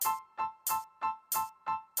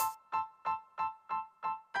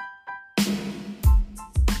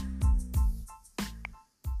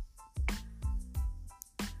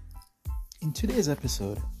today's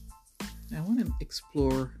episode, I want to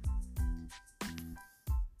explore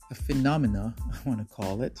a phenomena, I want to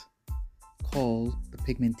call it, called the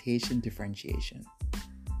pigmentation differentiation.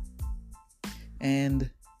 And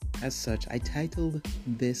as such, I titled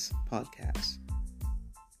this podcast,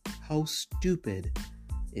 How Stupid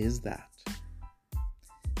Is That?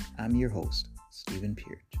 I'm your host, Stephen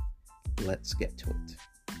Peart. Let's get to it.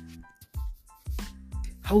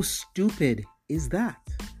 How stupid is that?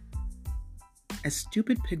 A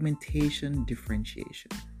stupid pigmentation differentiation.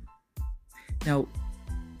 Now,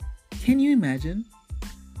 can you imagine?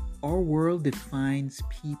 Our world defines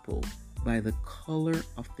people by the color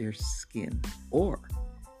of their skin or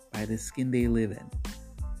by the skin they live in.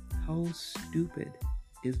 How stupid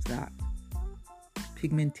is that?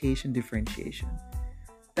 Pigmentation differentiation.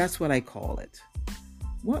 That's what I call it.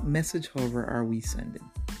 What message, however, are we sending?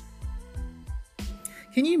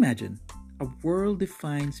 Can you imagine? A world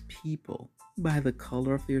defines people by the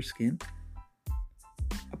color of their skin.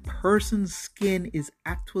 A person's skin is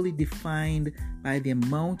actually defined by the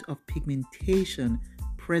amount of pigmentation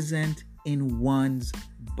present in one's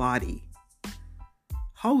body.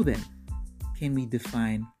 How then can we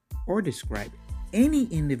define or describe any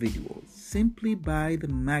individual simply by the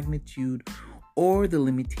magnitude or the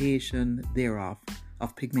limitation thereof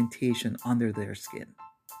of pigmentation under their skin?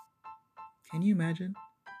 Can you imagine?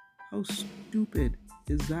 How stupid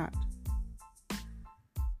is that?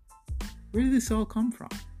 Where did this all come from?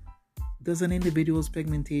 Does an individual's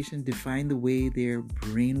pigmentation define the way their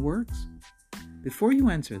brain works? Before you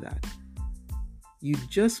answer that, you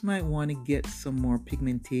just might want to get some more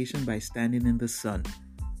pigmentation by standing in the sun.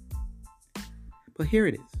 But here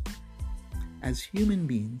it is. As human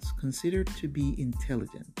beings considered to be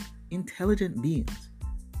intelligent beings,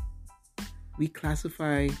 we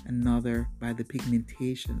classify another by the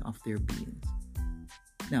pigmentation of their beings.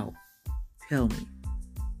 Now, tell me,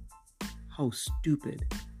 how stupid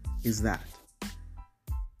is that?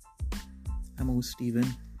 I'm host Stephen,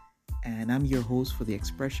 and I'm your host for The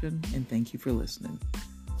Expression, and thank you for listening.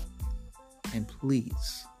 And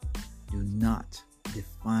please do not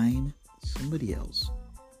define somebody else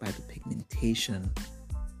by the pigmentation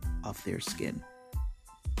of their skin.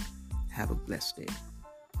 Have a blessed day.